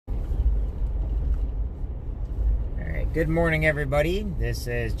Good morning, everybody. This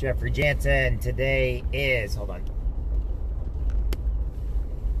is Jeffrey Jansen. Today is, hold on.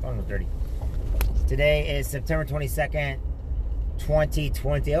 Phone was dirty. Today is September 22nd,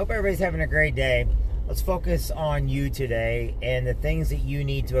 2020. I hope everybody's having a great day. Let's focus on you today and the things that you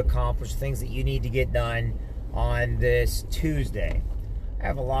need to accomplish, things that you need to get done on this Tuesday. I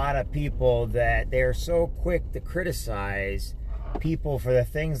have a lot of people that they're so quick to criticize people for the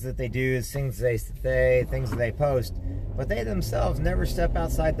things that they do, things they say, things that they post, but they themselves never step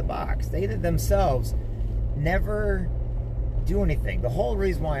outside the box. They themselves never do anything. The whole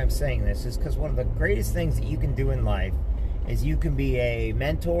reason why I'm saying this is because one of the greatest things that you can do in life is you can be a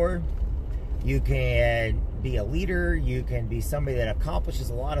mentor, you can be a leader, you can be somebody that accomplishes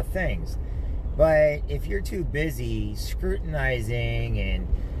a lot of things. But if you're too busy scrutinizing and,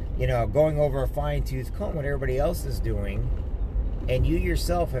 going over a fine-tooth comb what everybody else is doing, and you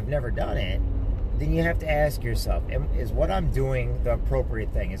yourself have never done it, then you have to ask yourself, is what I'm doing the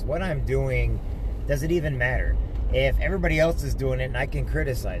appropriate thing? Is what I'm doing, does it even matter? If everybody else is doing it and I can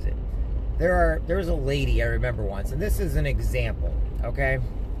criticize it. There's a lady I remember once, and this is an example, okay?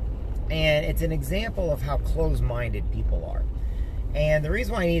 And it's an example of how closed-minded people are. And the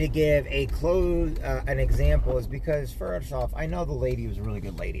reason why I need to give an example is because, first off, I know the lady was a really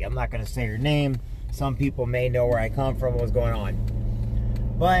good lady. I'm not going to say her name. Some people may know where I come from, what's going on.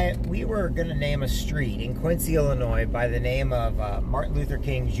 But we were going to name a street in Quincy, Illinois by the name of Martin Luther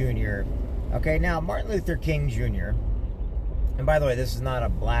King Jr. Okay, now Martin Luther King Jr., and by the way, this is not a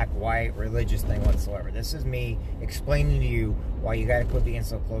black, white, religious thing whatsoever. This is me explaining to you why you got to quit being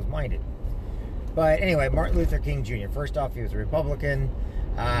so closed-minded. But anyway, Martin Luther King Jr., first off, he was a Republican.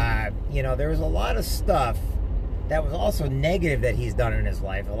 There was a lot of stuff that was also negative that he's done in his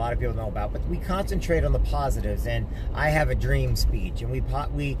life. A lot of people know about, but we concentrate on the positives. And I have a dream speech, and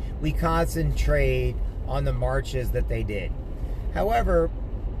we concentrate on the marches that they did. However,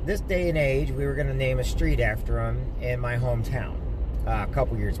 this day and age, we were going to name a street after him in my hometown a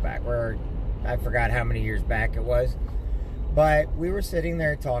couple years back, or I forgot how many years back it was. But we were sitting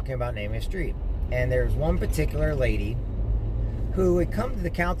there talking about naming a street. And there was one particular lady who would come to the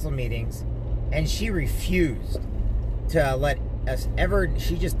council meetings, and she refused to let us ever,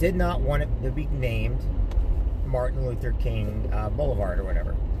 she just did not want it to be named Martin Luther King Boulevard or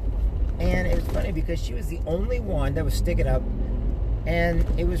whatever. And it was funny because she was the only one that was sticking up, and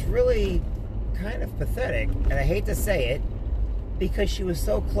it was really kind of pathetic, and I hate to say it, because she was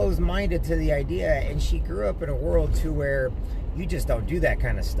so closed-minded to the idea, and she grew up in a world to where you just don't do that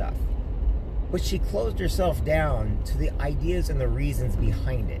kind of stuff. But she closed herself down to the ideas and the reasons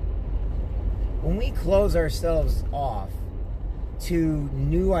behind it. When we close ourselves off to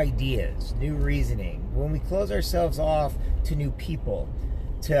new ideas, new reasoning, when we close ourselves off to new people,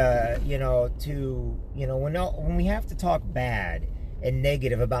 when we have to talk bad and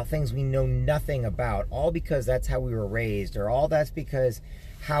negative about things we know nothing about, all because that's how we were raised, or all that's because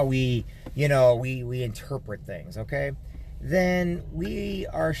how we interpret things, okay? Then we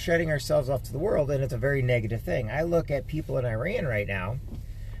are shutting ourselves off to the world, and it's a very negative thing. I look at people in Iran right now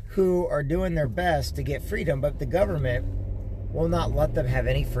who are doing their best to get freedom, but the government will not let them have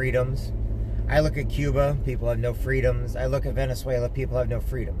any freedoms. I look at Cuba, people have no freedoms. I look at Venezuela, people have no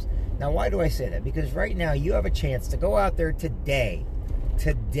freedoms. Now, why do I say that? Because right now you have a chance to go out there today,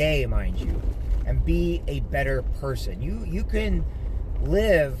 mind you, and be a better person. You can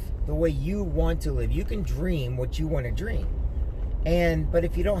live the way you want to live. You can dream what you want to dream. But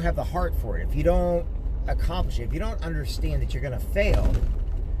if you don't have the heart for it, if you don't accomplish it, if you don't understand that you're going to fail,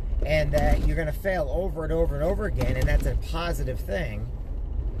 and that you're going to fail over and over and over again, and that's a positive thing,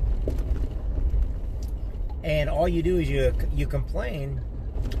 and all you do is you complain,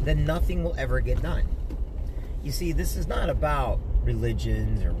 then nothing will ever get done. You see, this is not about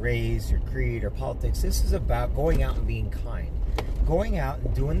religions or race or creed or politics. This is about going out and being kind. Going out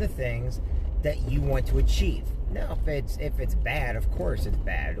and doing the things that you want to achieve. Now, if it's bad, of course it's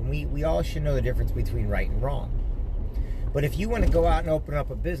bad. And we all should know the difference between right and wrong. But if you want to go out and open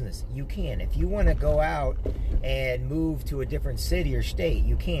up a business, you can. If you want to go out and move to a different city or state,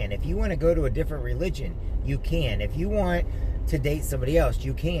 you can. If you want to go to a different religion, you can. If you want to date somebody else,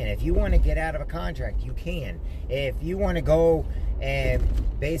 you can. If you want to get out of a contract, you can. If you want to go and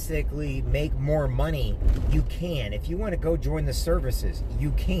basically make more money, you can. If you want to go join the services,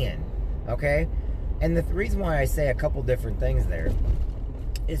 you can. Okay? And the reason why I say a couple different things there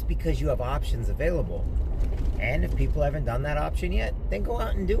is because you have options available. And if people haven't done that option yet, then go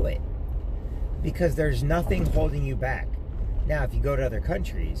out and do it. Because there's nothing holding you back. Now, if you go to other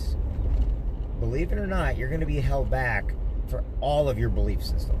countries, believe it or not, you're going to be held back for all of your belief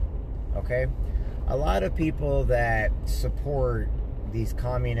system. Okay? A lot of people that support these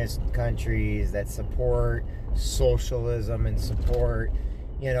communist countries, that support socialism and support,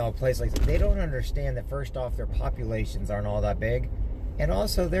 you know, a place like that, they don't understand that first off, their populations aren't all that big, and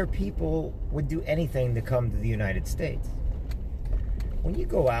also their people would do anything to come to the United States. When you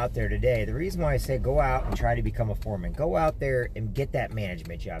go out there today, the reason why I say go out and try to become a foreman, go out there and get that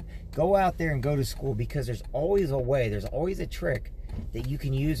management job, go out there and go to school, because there's always a way, there's always a trick that you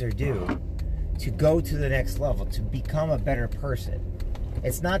can use or do to go to the next level, to become a better person.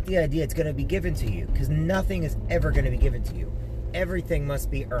 It's not the idea it's going to be given to you, because nothing is ever going to be given to you. Everything must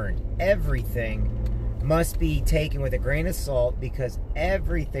be earned. Everything must be taken with a grain of salt, because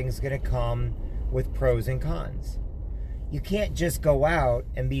everything's going to come with pros and cons. You can't just go out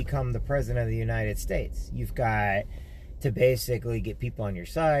and become the president of the United States. You've got to basically get people on your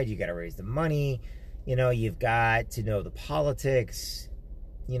side. You got to raise the money. You know, you've got to know the politics.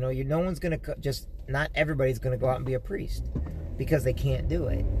 You know, no one's going to just, not everybody's going to go out and be a priest, because they can't do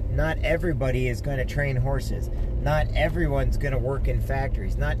it. Not everybody is going to train horses. Not everyone's going to work in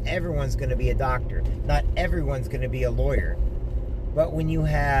factories. Not everyone's going to be a doctor. Not everyone's going to be a lawyer. But when you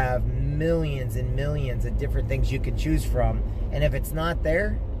have millions and millions of different things you can choose from, and if it's not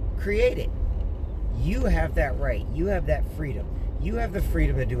there, create it. You have that right. You have that freedom. You have the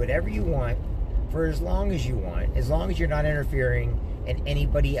freedom to do whatever you want for as long as you want, as long as you're not interfering in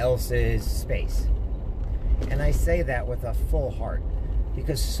anybody else's space. And I say that with a full heart,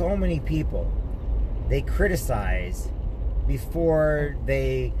 because so many people, they criticize before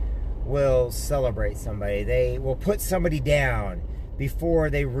they will celebrate somebody. They will put somebody down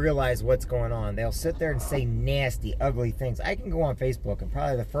before they realize what's going on. They'll sit there and say nasty, ugly things. I can go on Facebook, and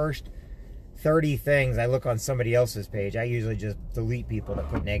probably the first 30 things I look on somebody else's page, I usually just delete people that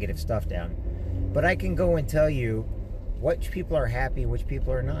put negative stuff down. But I can go and tell you which people are happy, which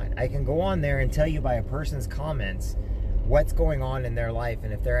people are not. I can go on there and tell you by a person's comments what's going on in their life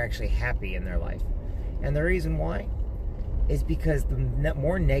and if they're actually happy in their life. And the reason why is because the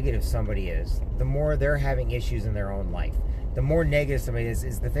more negative somebody is, the more they're having issues in their own life. The more negative somebody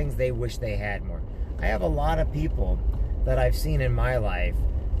is the things they wish they had more. I have a lot of people that I've seen in my life.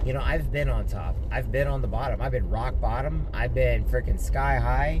 You know, I've been on top. I've been on the bottom. I've been rock bottom. I've been freaking sky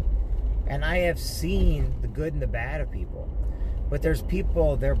high. And I have seen the good and the bad of people. But there's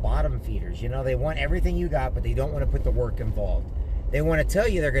people, they're bottom feeders. You know, they want everything you got, but they don't want to put the work involved. They want to tell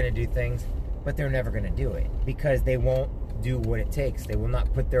you they're going to do things, but they're never going to do it, because they won't do what it takes. They will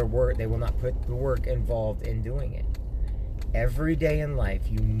not put their work, they will not put the work involved in doing it. Every day in life,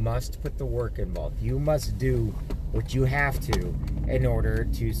 you must put the work involved. You must do what you have to in order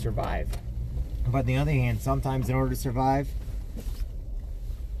to survive. But on the other hand, sometimes in order to survive,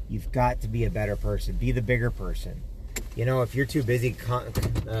 you've got to be a better person. Be the bigger person. You know, if you're too busy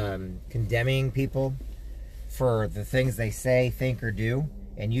condemning people for the things they say, think, or do,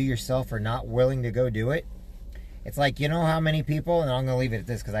 and you yourself are not willing to go do it, it's like, you know how many people, and I'm going to leave it at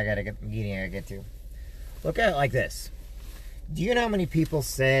this because I got to get the meeting I get to. Look at it like this. Do you know how many people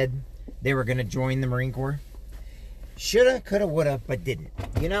said they were going to join the Marine Corps? Shoulda, coulda, woulda, but didn't.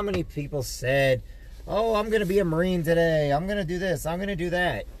 You know how many people said, oh, I'm going to be a Marine today. I'm going to do this. I'm going to do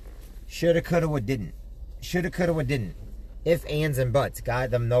that. Shoulda, coulda, woulda, didn't. Shoulda, coulda, woulda, didn't. If, ands, and buts got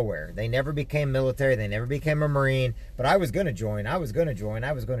them nowhere. They never became military. They never became a Marine. But I was going to join. I was going to join.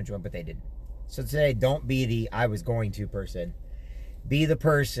 I was going to join. But they didn't. So today, don't be the I was going to person. Be the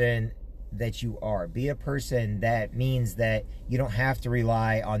person that you are. Be a person that means that you don't have to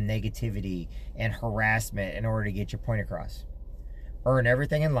rely on negativity and harassment in order to get your point across. Earn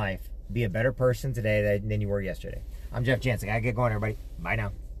everything in life. Be a better person today than you were yesterday. I'm Jeff Jansen. I gotta get going, everybody. Bye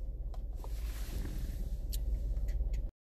now.